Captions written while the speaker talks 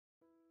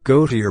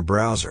Go to your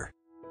browser.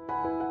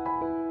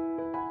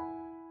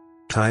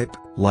 Type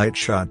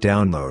Lightshot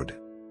download.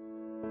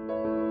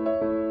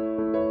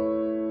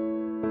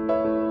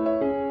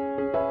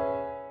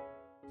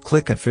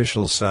 Click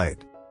official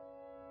site.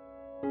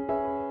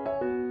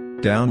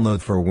 Download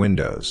for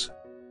Windows.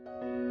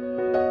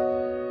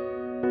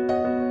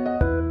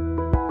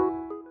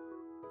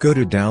 Go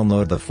to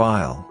download the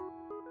file.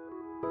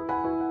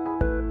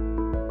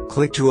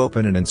 Click to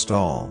open and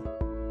install.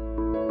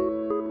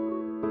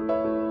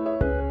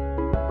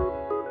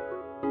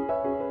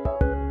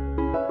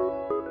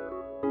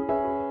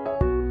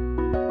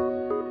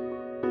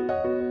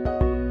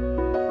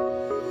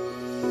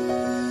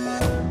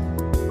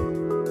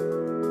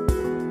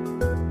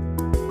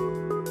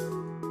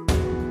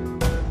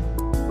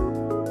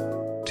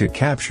 To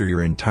capture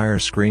your entire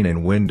screen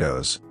in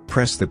Windows,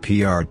 press the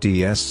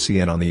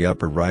PRDSCN on the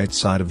upper right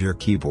side of your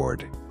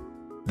keyboard.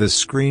 The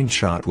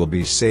screenshot will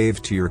be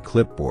saved to your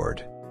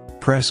clipboard.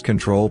 Press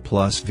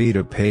Ctrl+V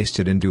to paste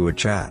it into a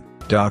chat,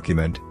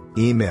 document,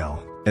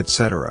 email,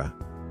 etc.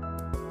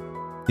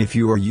 If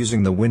you are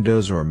using the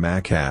Windows or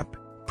Mac app,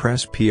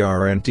 press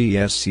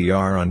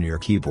PRNTSCR on your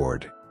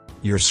keyboard.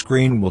 Your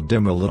screen will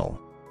dim a little.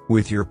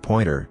 With your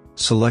pointer,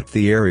 select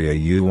the area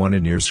you want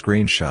in your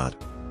screenshot.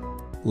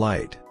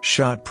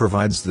 Lightshot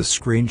provides the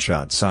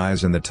screenshot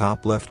size in the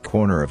top left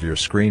corner of your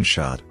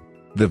screenshot.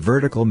 The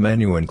vertical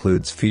menu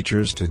includes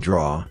features to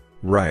draw,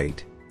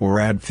 write, or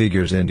add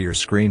figures into your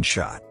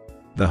screenshot.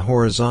 The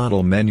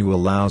horizontal menu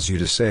allows you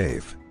to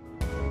save.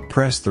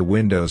 Press the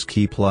Windows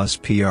key plus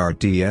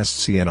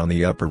PRDSCN on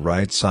the upper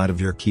right side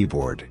of your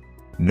keyboard.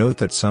 Note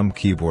that some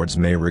keyboards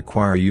may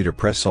require you to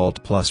press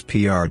Alt plus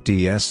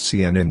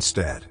PRDSCN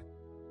instead.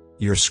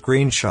 Your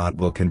screenshot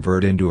will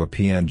convert into a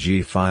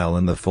PNG file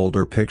in the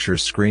folder Picture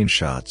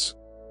Screenshots.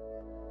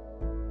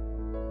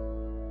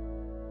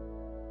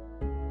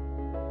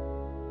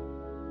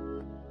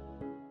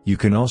 You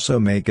can also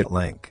make it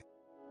link.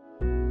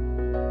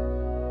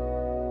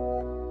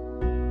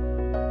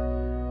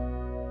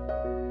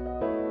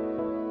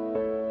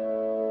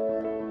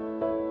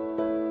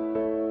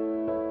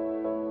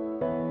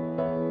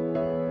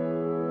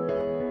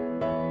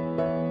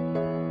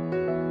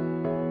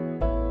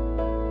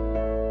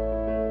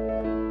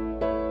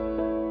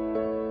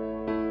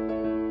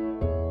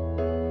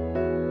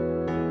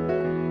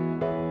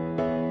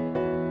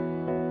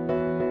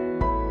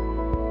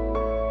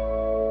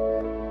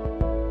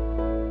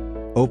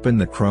 Open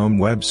the Chrome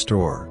Web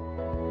Store.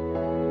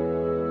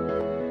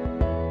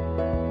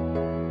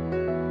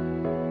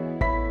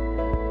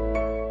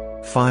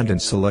 Find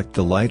and select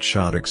the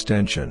Lightshot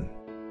extension.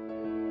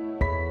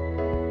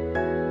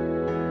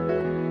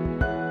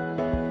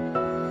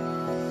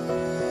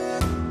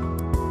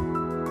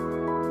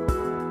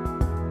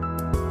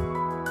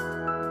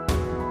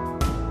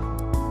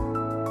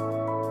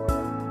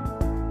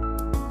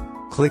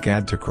 Click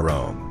Add to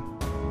Chrome.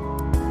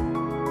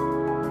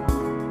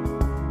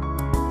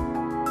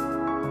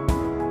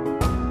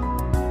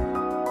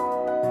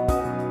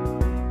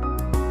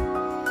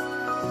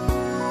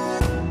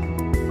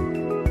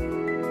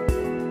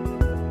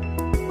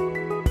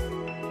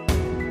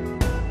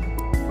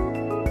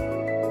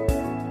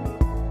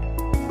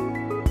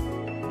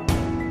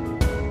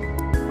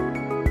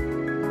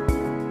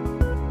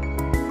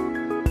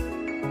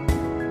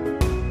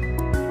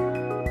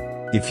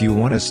 If you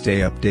want to stay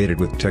updated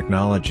with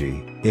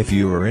technology, if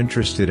you are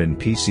interested in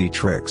PC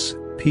tricks,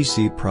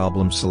 PC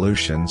problem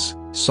solutions,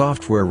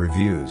 software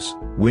reviews,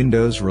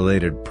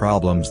 Windows-related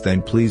problems,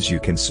 then please you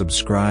can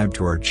subscribe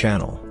to our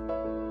channel.